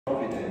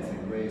providence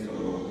and grace, O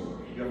Lord,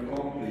 you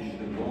accomplish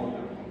the wonder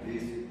of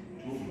this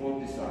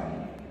twofold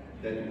design,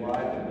 that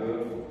while the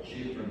birth of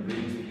children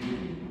brings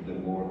beauty to the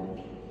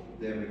world,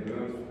 their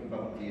rebirth and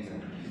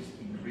baptism is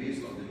increase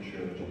of the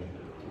Church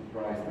through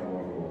Christ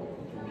our Lord.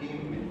 To him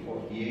with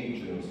all the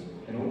angels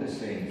and all the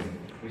saints,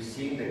 we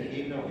sing the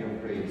hymn of your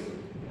praise,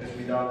 as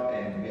without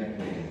end we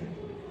acclaim.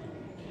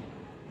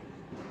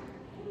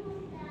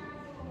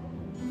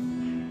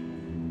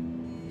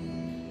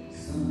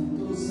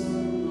 Santo,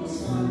 Santo,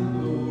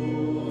 Santo,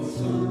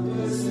 Santo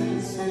es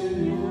el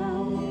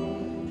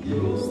Señor,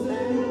 Dios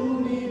del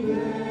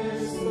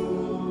universo,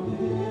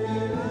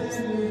 llena de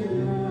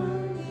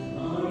bondad,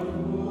 al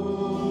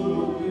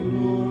puro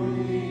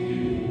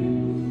gloria.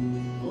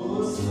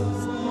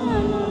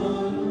 Hosanna,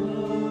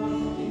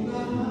 in the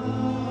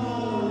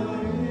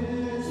highest,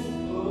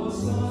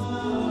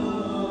 Hosanna,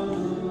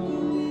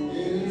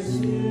 en el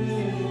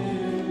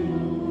cielo.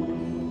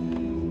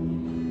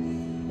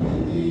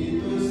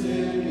 Bendito es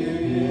el que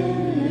viene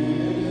en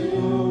el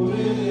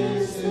nombre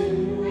del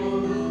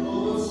Señor,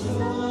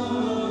 Hosanna,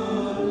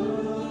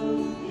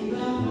 in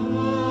the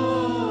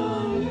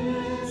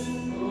highest,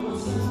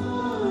 Hosanna,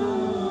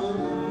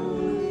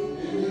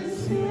 en el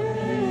cielo.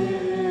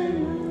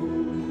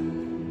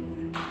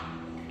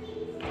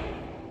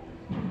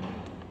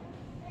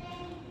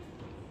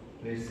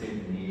 Please say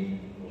me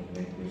or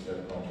make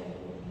yourself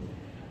comfortable.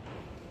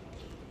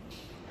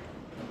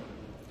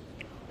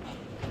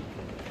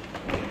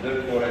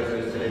 Therefore, as we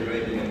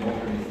celebrate the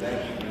immortal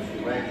death and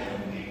resurrection,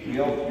 we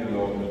offer you,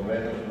 Lord, the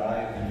bread of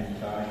life and the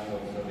chalice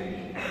of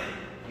salvation.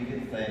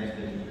 Giving thanks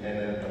that you have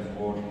helped us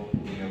work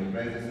in your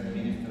presence and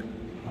minister to you.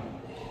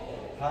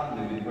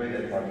 Humbly we pray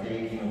that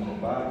partaking of the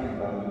body and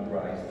blood of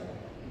Christ,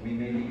 we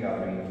may be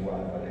gathered into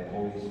one by the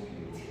Holy Spirit.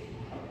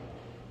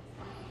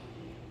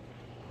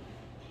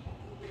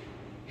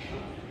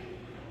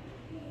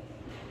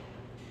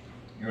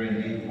 You are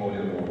indeed holy, O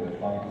Lord, the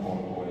fount of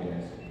all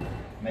holiness.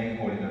 Make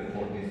holy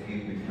therefore this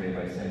gift, we pray,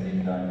 by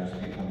sending down your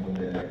Spirit upon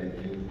them like the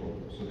dew,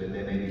 so that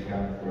they may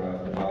become for us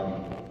the body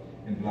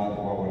and blood of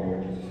our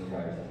Lord Jesus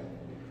Christ.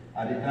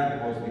 At the time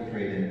it was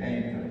betrayed and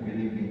entered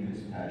willingly into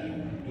his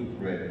passion, he took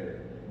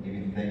bread,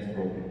 giving thanks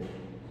broke it,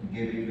 and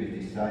gave it to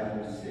his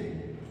disciples,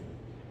 saying,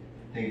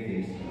 Take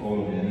this,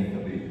 all of you, and eat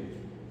of it,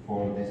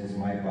 for this is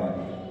my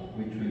body,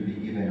 which will be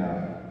given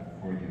up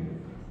for you.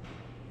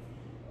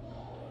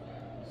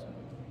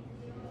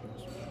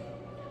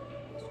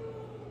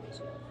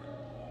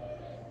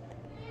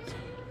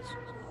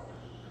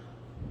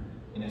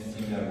 In a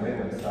similar way,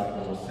 when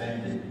supper was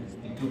ended,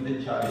 he took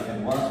the chalice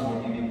and once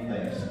more giving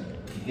thanks,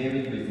 he gave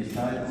it to his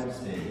disciples,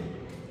 saying,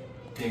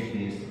 Take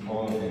this,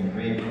 all of you, and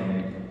drink from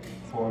it,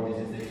 for this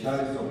is the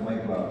chalice of my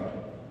blood,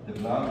 the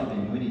blood of the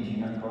new and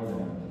eternal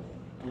covenant,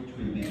 which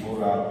will be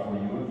poured out for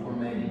you and for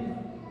many,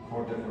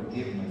 for the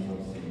forgiveness of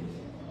sins.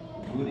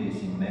 Do this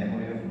in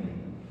memory of me.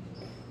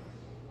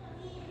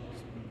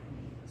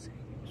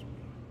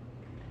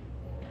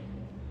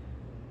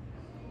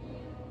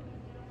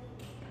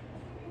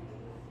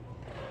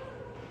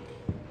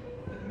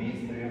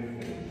 Mystery of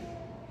faith.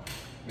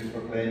 We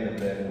proclaim the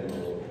death of the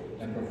Lord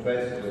and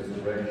profess the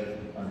resurrection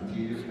until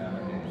you come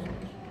again.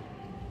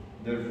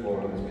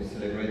 Therefore, as we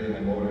celebrate the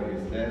memorial of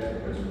his death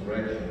and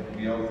resurrection,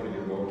 we offer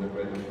you, Lord, the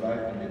bread of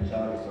life and the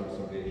chalice of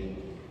salvation.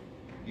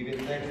 Giving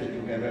thanks that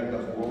you have held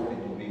us worthy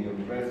to be in your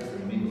presence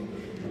and minister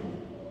to you.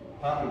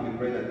 Humbly we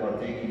pray that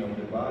partaking of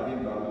the body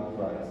and blood of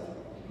Christ,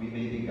 we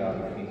may be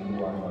gathered into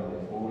one by the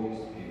Holy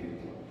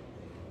Spirit.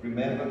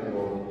 Remember,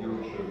 Lord,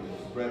 your church,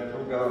 spread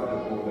throughout the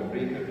world and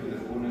bring her to the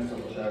fullness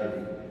of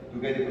charity,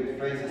 together with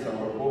Francis,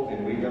 our Pope,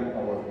 and William,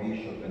 our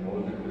Bishop, and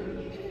all the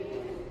clergy.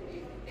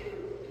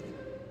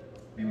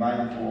 Be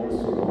mindful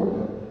also, Lord,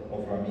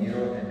 of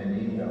Ramiro and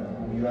Melinda,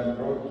 whom you have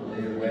brought to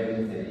their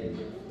wedding day,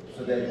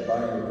 so that by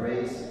your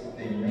grace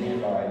they may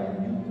abide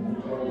in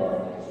mutual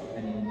love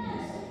and in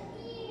peace.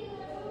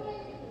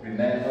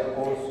 Remember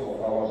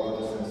also our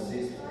brothers and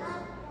sisters,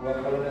 who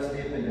have fallen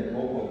asleep in the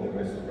hope of the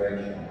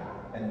resurrection,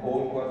 and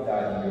all who have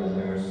died in your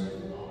mercy.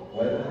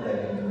 Welcome them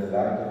into the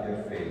light of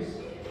your face.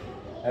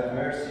 Have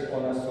mercy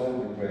on us all,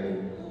 we pray,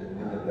 that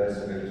with the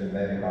Blessed Virgin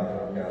Mary, Mother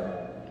of God,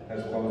 her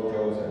spouse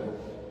Joseph,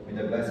 with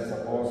the blessed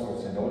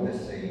apostles and all the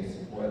saints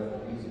who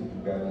have pleased you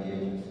throughout the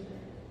ages,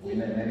 we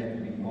may merit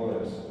to be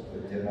callers to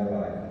eternal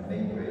life, and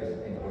may praise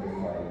and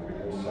glorify you through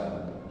your Son,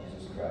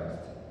 Jesus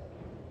Christ.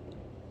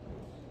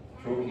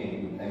 Through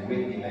him, and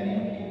with him, and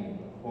in him,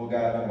 O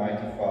God,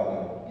 Almighty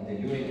Father, in the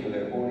unity of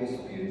the Holy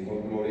Spirit,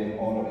 for glory and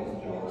honor is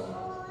yours,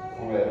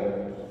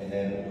 forever and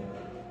ever.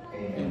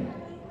 Amen.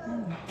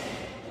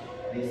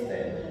 Please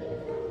stand.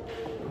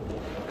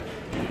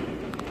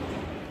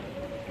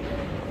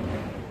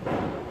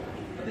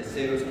 At the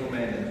Savior's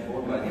command and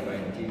formed by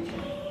divine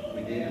teaching,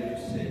 we dare to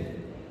say,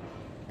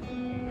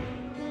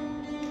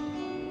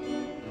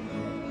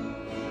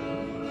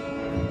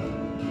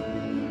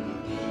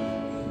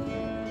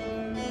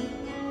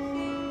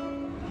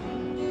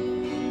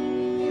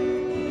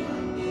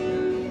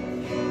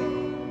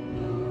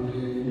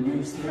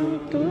 Nuestro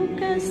tú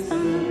que estás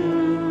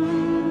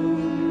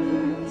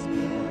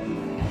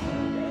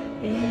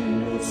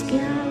que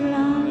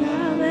hablan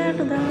la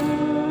verdad.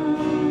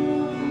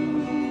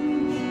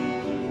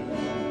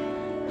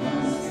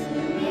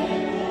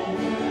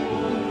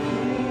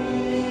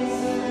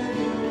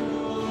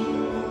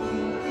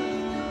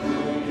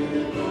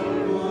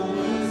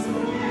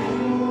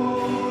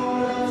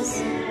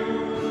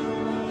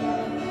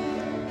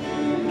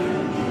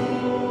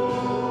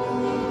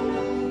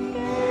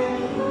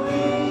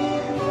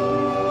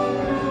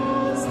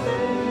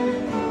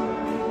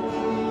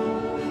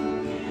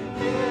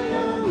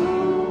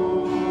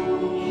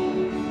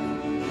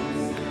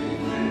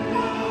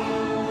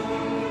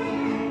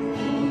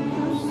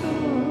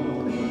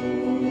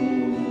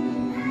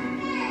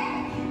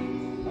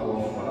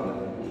 Our Father,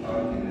 who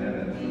art in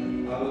heaven,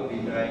 hallowed be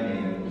thy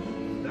name.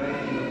 Thy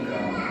kingdom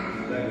come,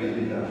 thy will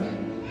be done,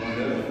 on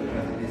earth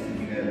as it is in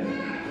heaven.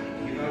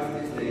 Give us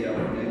this day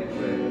our daily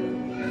bread,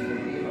 and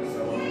forgive us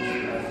our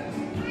trespasses,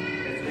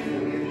 as we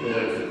forgive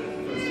those who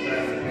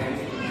trespass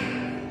against us.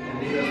 And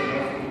lead us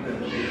not into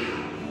temptation,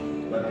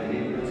 but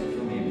deliver us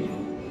from evil.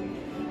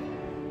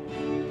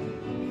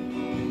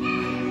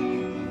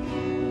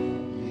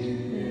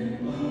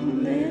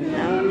 De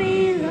la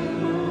unidad,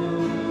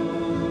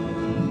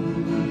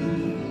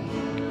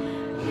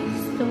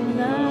 Cristo,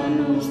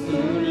 danos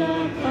tú la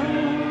paz.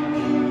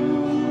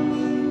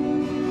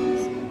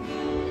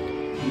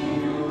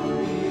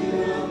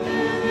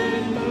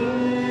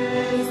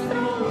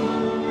 Nuestro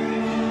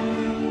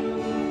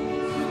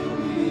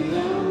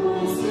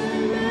olvidamos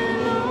el de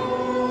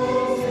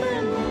los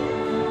demás.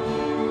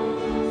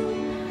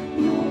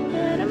 No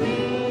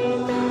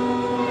permitas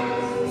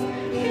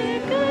que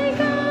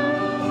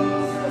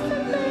caigamos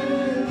en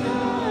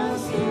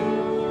tentación,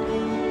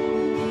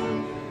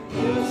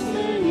 oh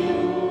Señor.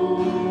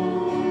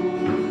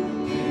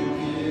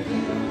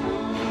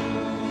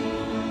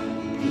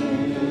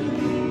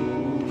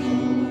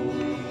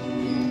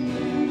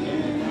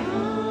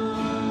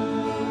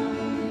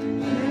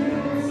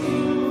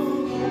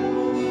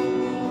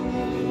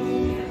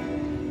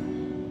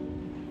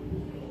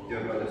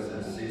 Dear brothers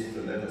and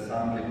sisters, let us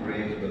humbly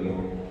pray to the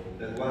Lord,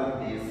 that one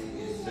is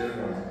his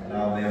servant,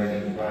 now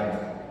married in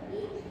Christ,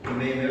 he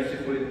may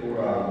mercifully pour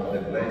out the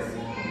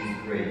blessing of his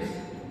grace,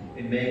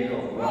 and make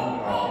of one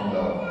heart in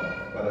love,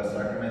 by the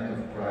sacrament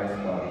of Christ's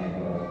body and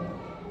blood,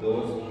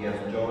 those he has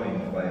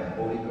joined by a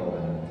holy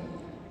covenant.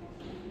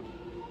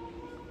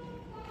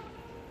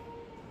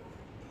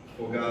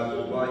 O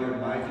God, by your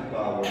mighty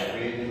power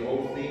created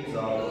all things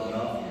out of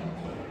nothing,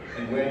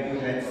 and when you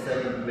had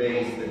set in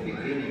place the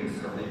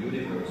beginnings of the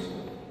universe,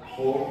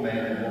 formed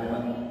man and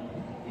woman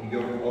in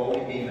your own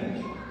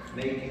image,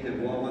 making the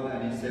woman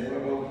an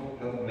inseparable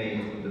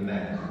helpmate of the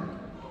man,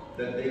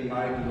 that they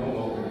might no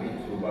longer be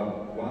two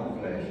but one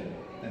flesh,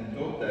 and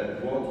taught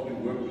that what you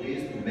were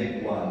pleased to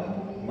make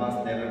one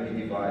must never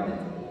be divided.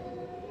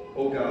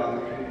 O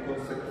God, who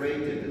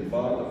consecrated the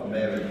bond of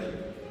marriage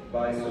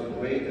by so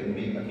great a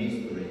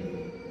mystery,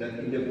 that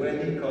in the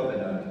wedding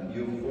covenant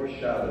you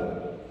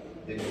foreshadowed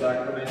the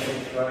sacrament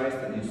of Christ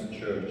and his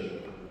church.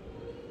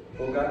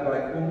 O God, by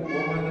whom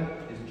woman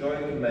is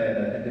joined to man,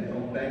 and the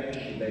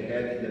companionship they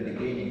had in the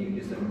beginning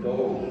is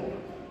endowed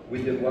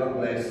with the one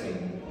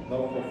blessing,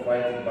 not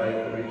forfeited by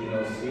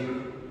original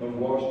sin, nor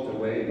washed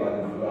away by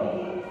the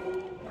flood.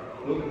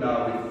 Look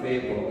now with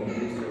favor on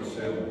these your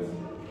servants,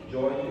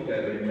 joined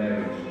together in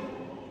marriage,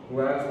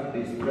 who ask to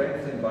be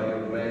strengthened by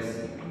your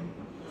blessing.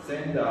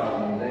 Send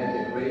down on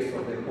them the grace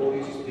of the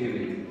Holy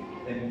Spirit,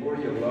 and pour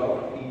your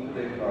love into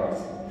their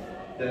hearts,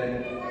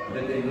 that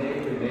they may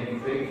remain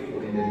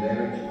faithful in the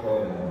marriage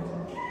covenant.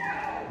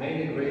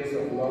 May the grace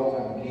of love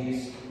and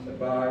peace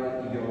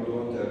abide in your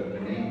daughter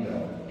Belinda,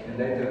 and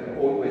let her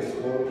always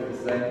hold the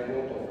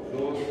example of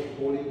those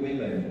holy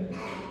women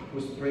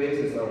whose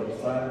praises are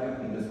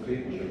sung in the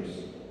Scriptures.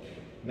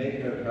 Make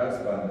her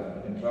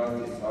husband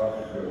entrust his heart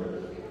to her,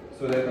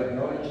 so that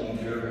acknowledging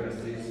her as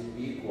his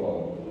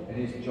equal and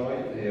his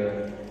joint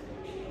heir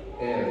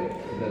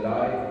in the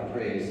life of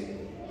grace,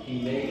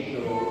 he may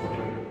show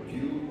her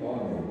due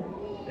honor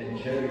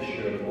and cherish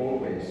her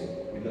always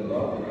with the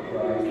love that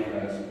Christ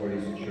has for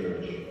his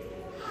church.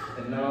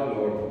 And now,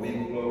 Lord, we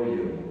implore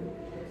you,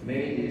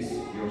 may these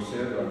your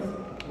servants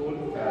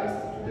hold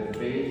fast to the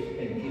faith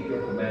and keep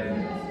your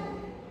commandments.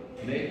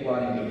 Make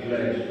one in the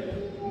flesh,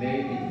 may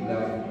be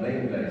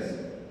blameless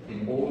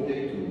in all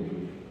they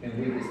do, and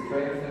with the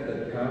strength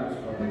that comes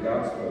from the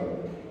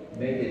gospel,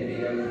 may they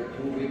bear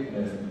true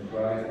witness to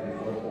Christ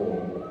before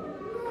all.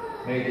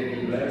 May they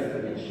be blessed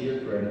with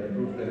children and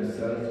prove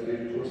themselves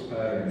virtuous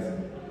parents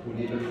who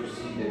live to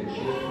see their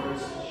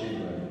children's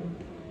children.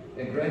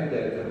 And grant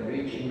them,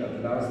 reaching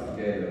at last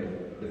together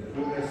the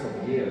fullness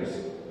of years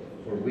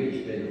for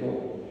which they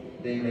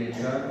hope, they may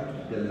come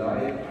to the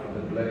life of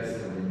the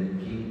blessed in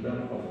the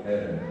kingdom of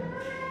heaven.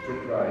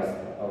 Through Christ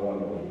our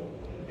Lord.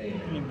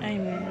 Amen.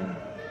 Amen.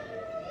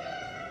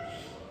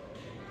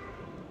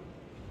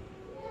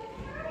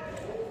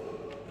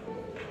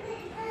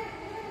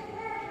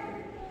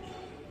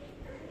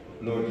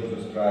 Lord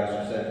Jesus Christ,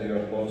 who said to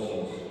your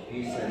apostles,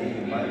 peace I leave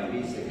you, my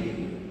peace I give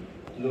you.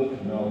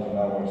 Look not on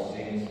our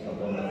sins,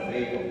 but on the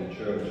faith of the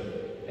Church,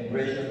 and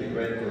graciously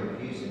grant your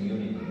peace and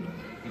unity,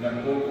 in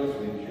accordance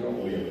with your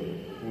will,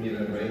 who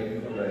live and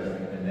reign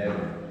forever and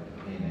ever.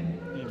 Amen.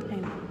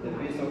 Amen. The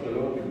peace of the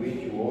Lord be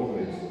with you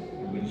always,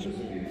 and with your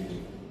spirit.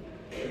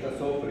 Let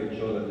us offer each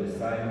other the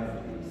sign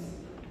of peace.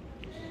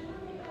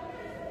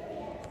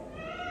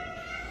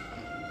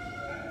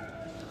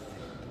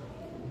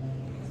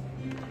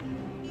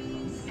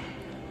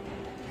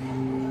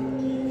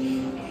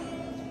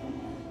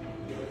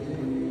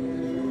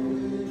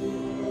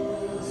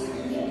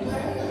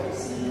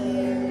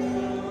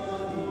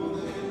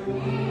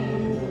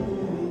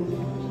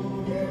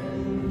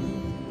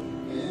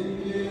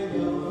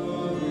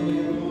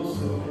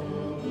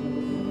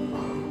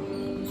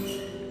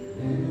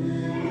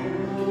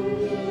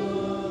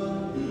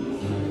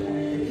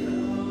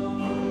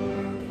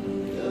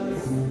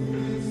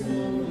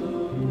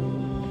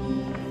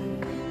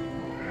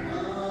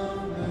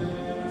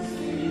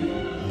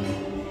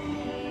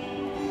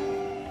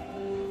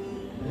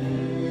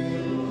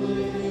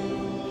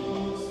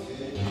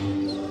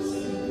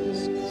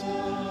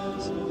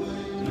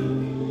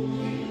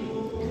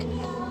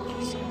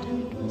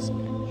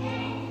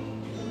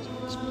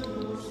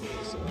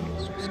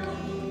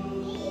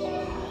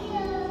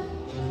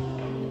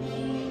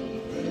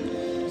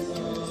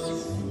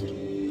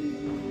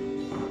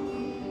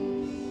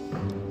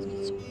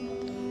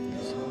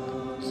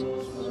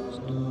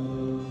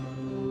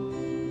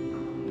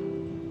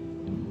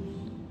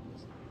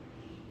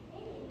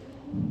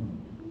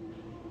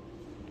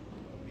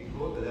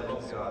 Behold the Lamb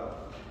of God.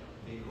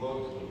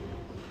 Behold,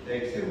 who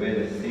takes away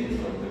the sins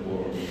of the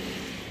world.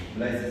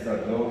 Blessed are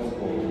those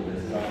called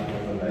the Son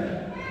of the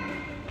Lamb.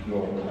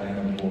 Lord, I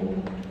am poor,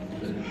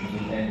 that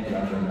you enter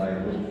under my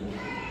roof.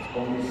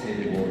 Only say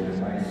the word,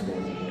 and my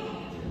soul shall live.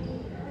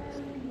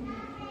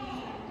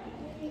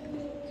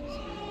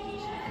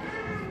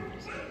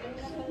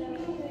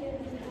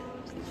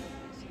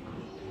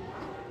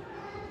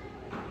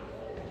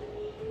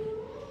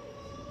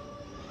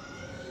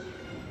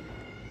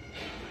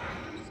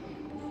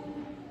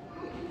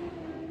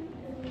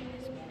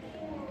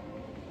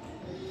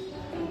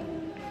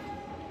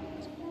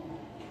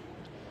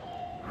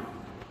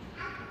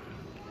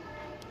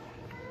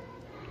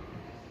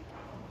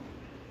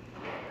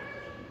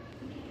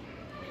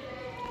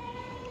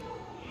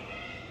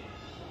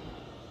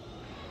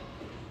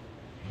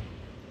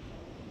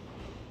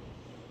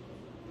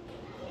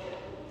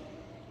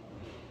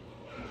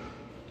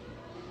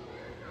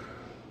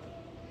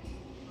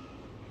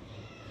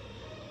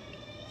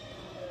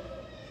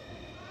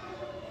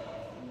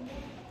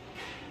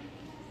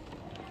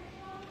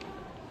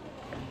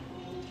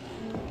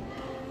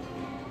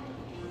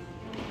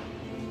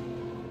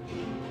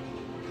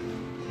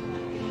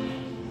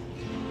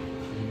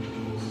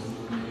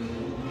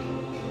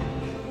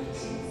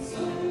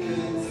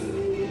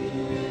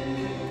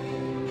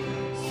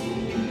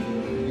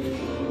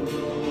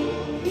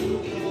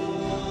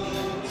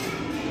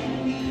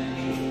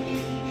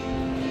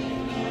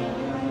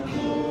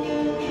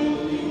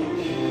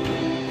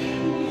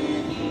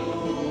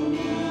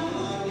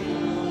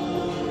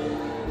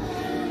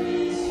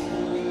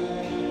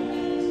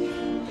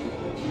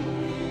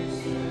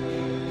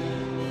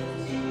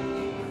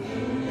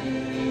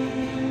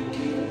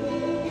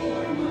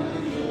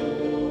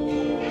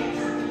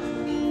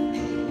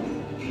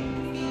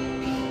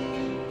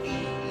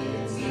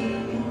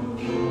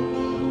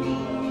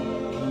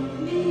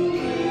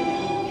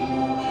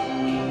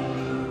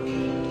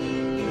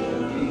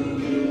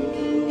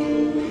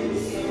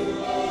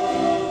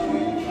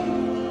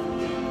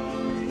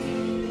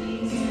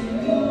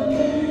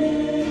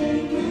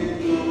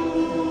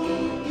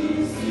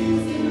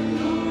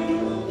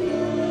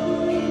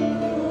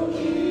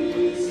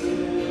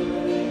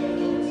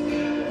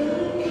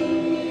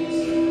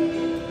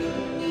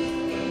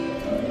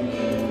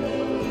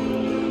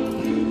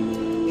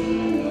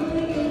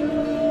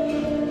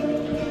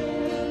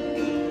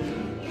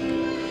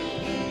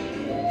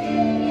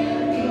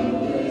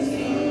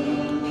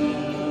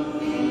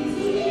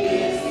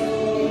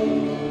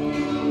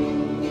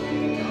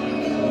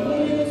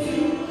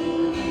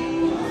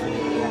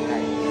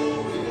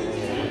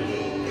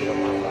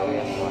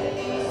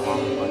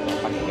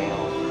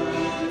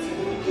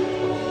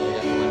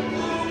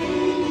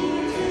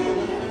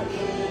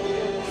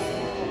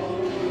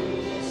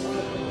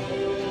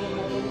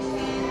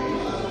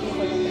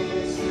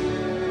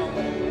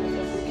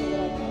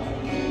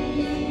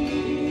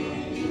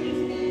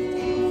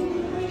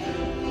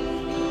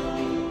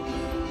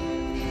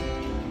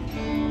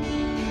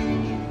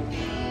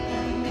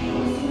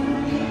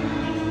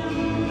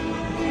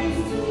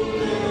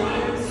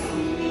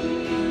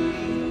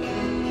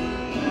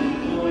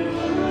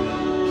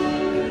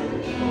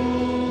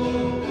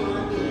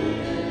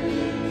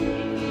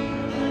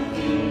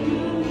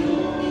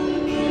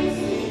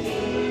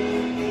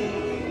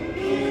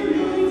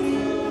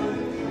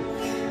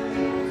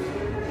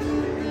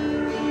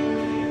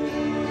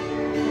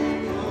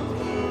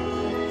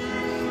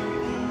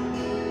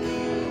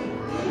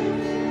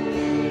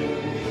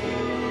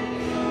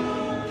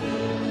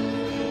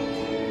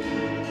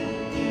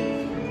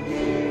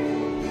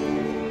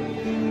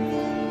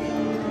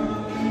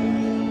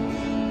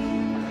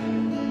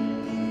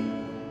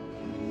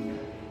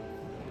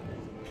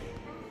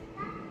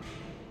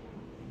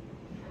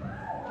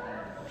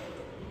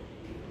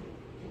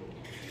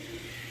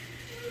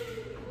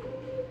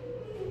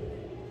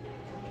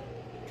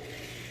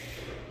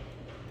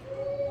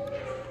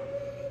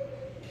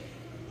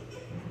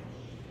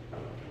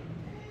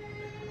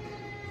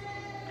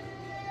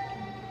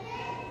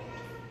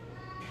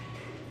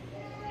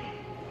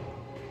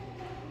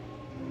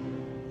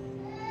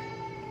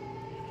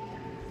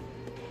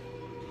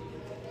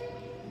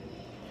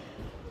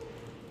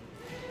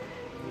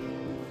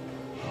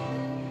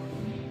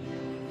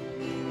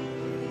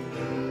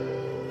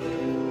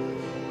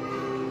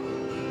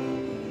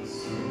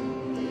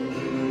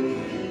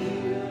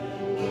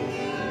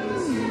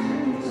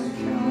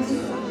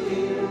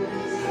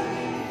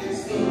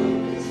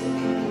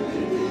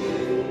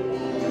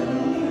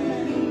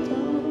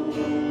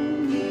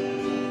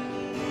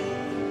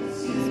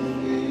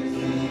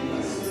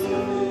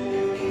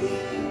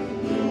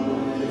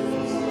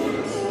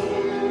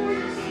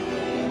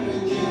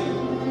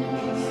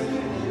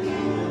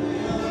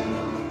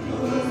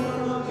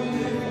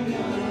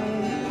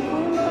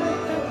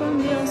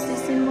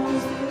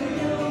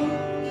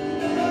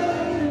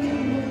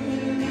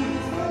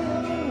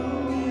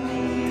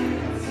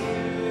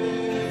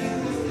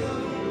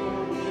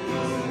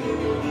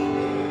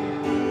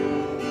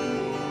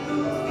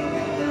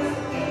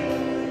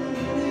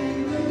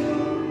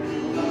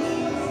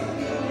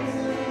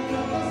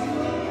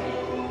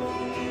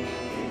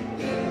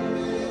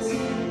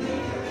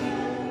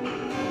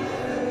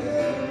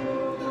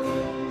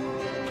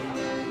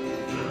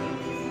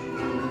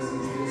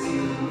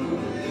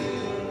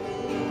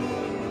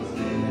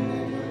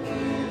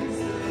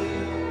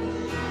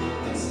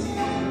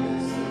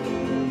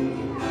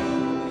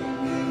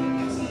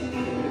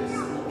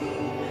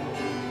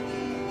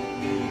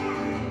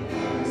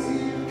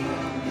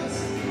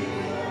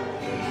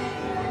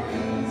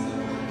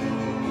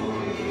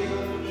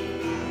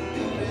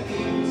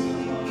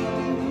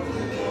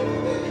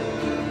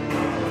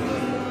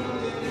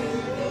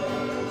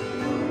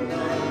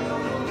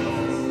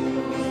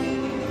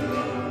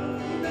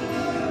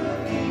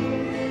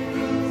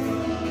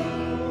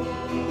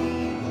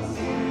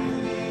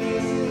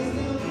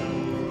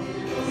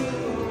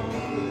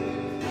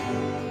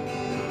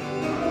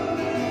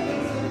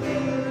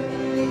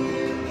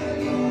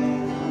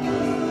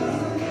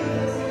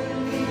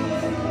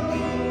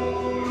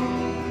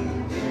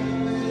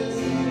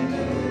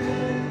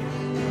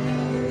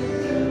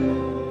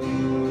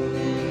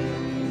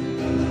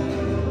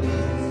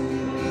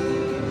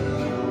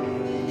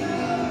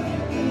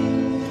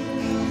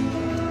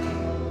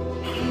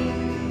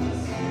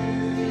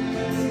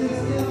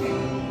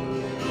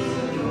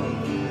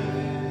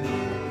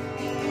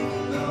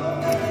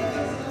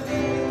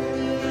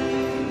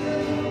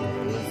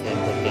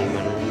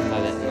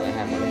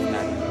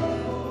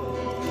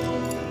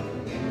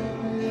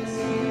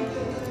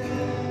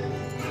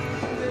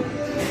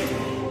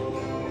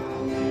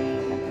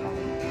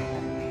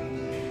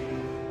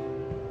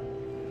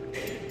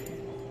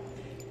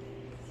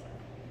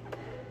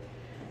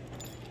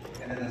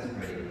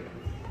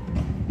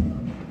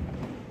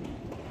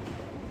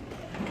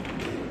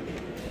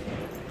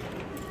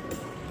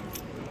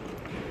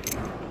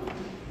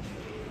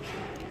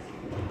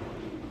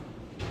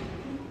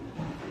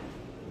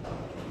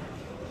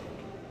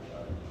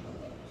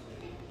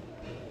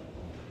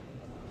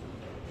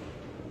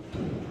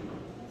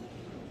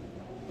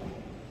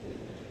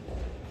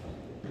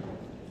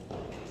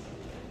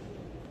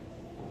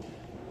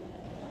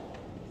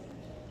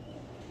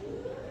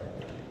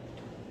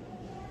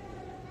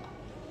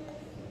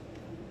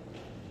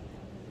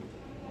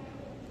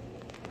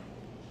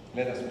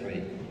 Let us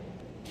pray.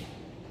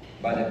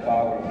 By the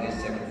power of this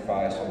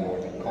sacrifice, O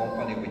Lord,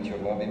 accompany with your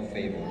loving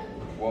favor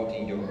what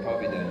in your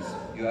providence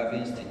you have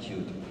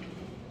instituted,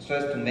 so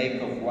as to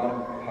make of one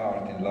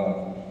heart in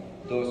love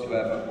those who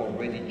have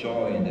already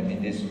joined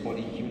in this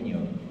holy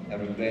union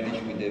and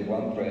replenished with the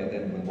one bread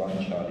and with one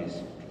chalice.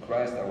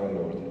 Christ our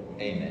Lord.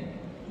 Amen.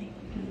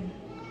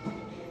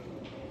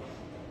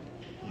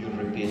 You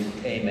repeat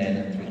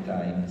Amen 3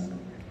 times.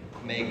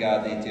 May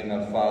God, the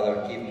eternal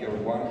Father, keep your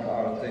one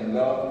heart in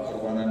love for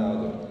one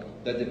another,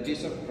 that the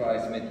peace of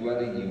Christ may dwell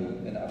in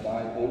you and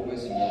abide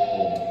always in your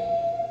home.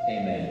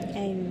 Amen.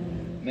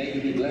 Amen. May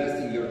you be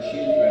blessed in your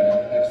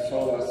children, have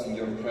solace in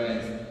your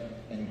friends,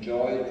 and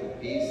joy to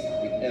peace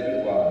with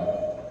everyone.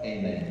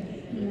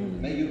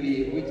 Amen. May you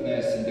be a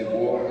witness in the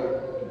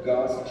world to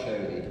God's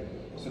charity,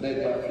 so that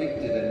the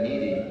afflicted and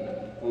needy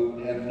who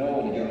have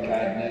known your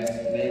kindness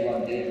may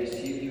one day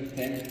receive you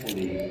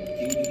thankfully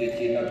into the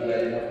eternal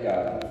dwelling of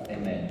God.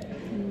 Amen.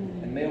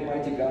 And may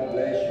Almighty God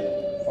bless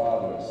you,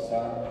 Father,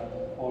 Son,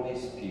 Holy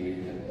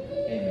Spirit.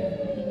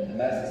 Amen. The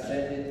Mass is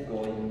ended.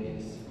 Go in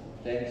peace.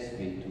 Thanks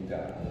be to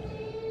God.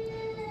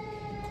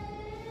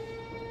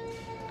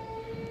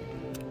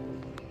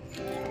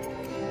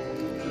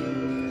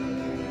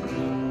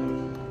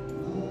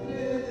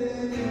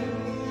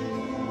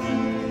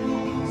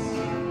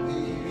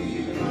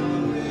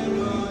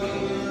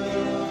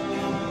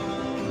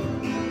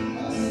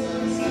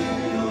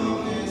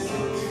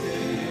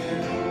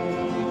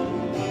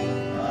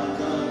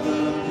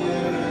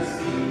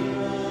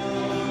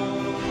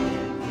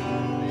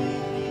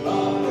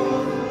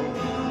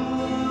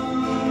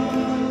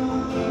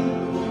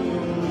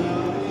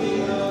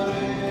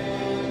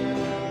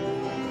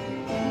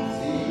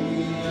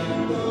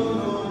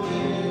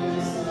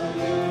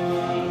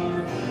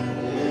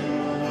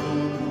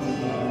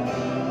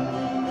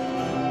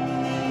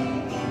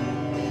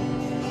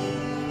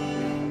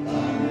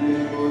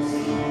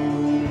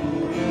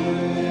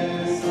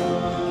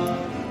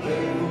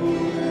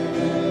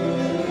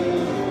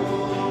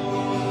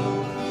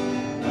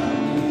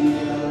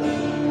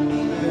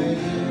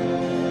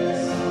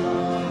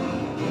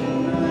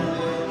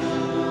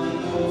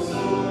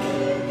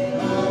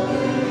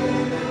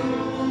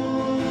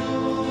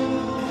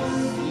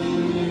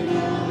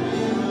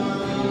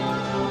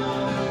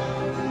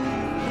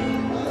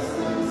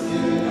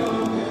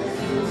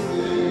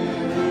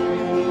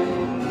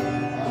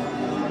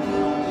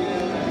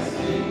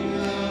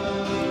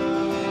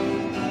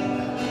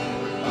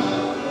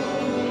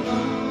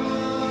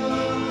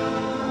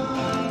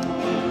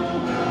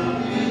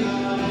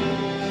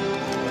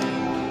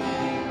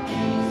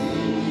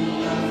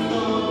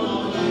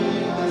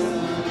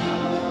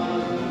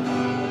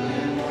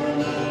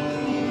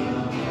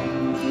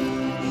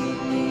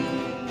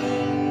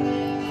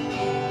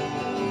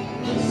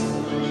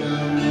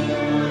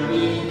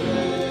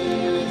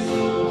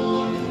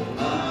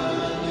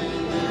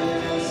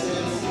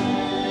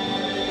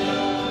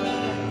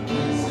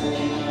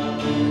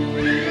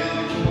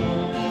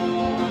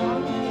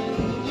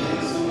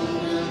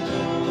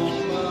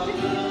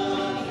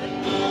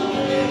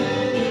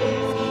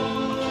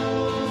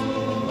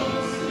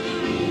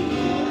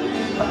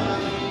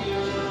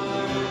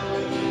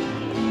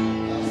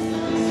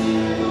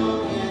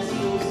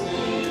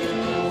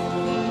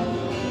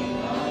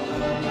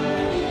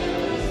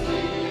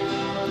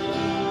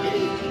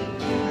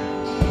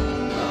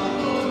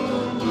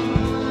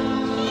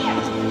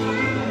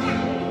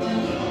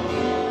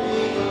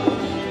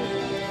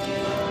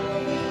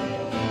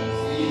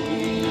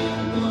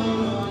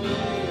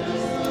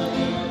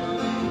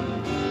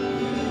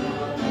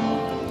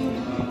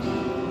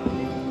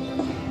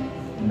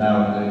 Now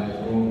I'm going to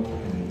go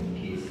and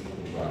kiss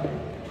the bride.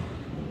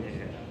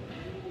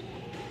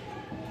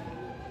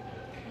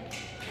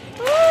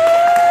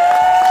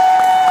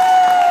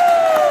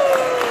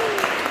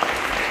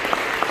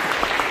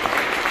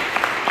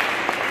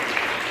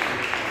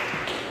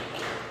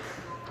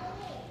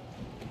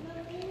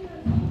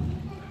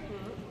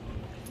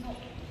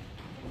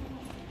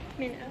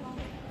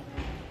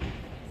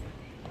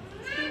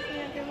 Excuse me,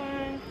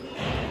 everyone.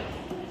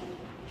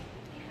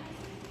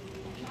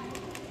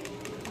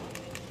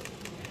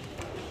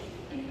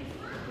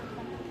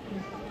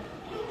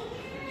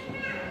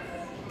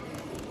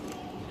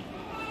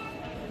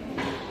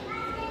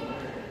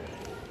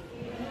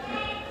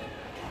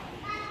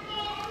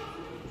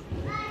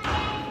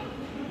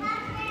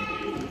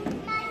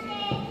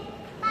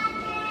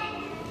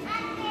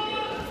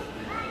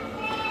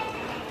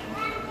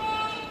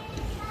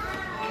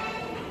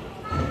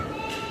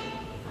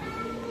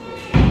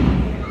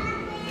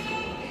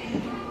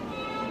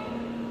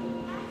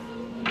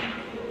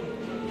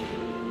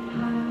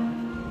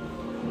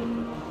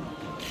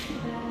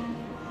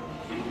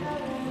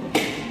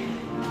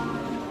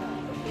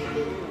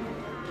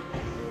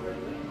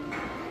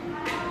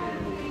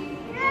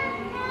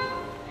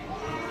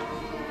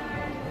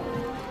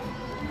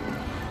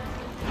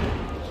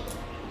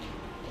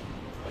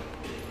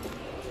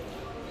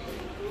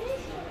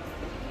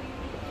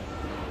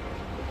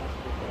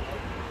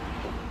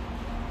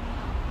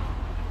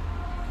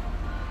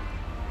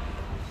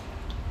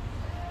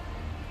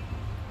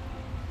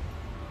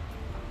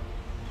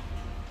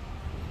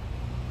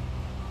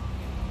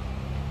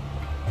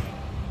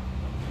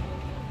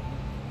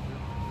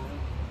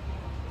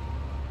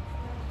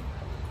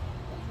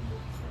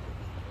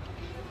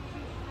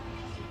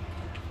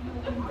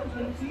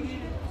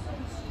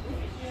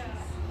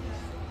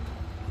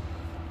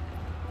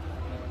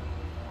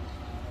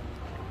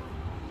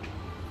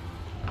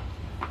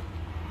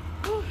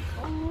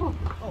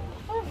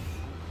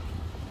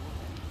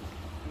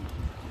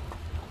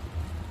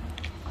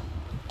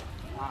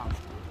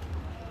 Wow.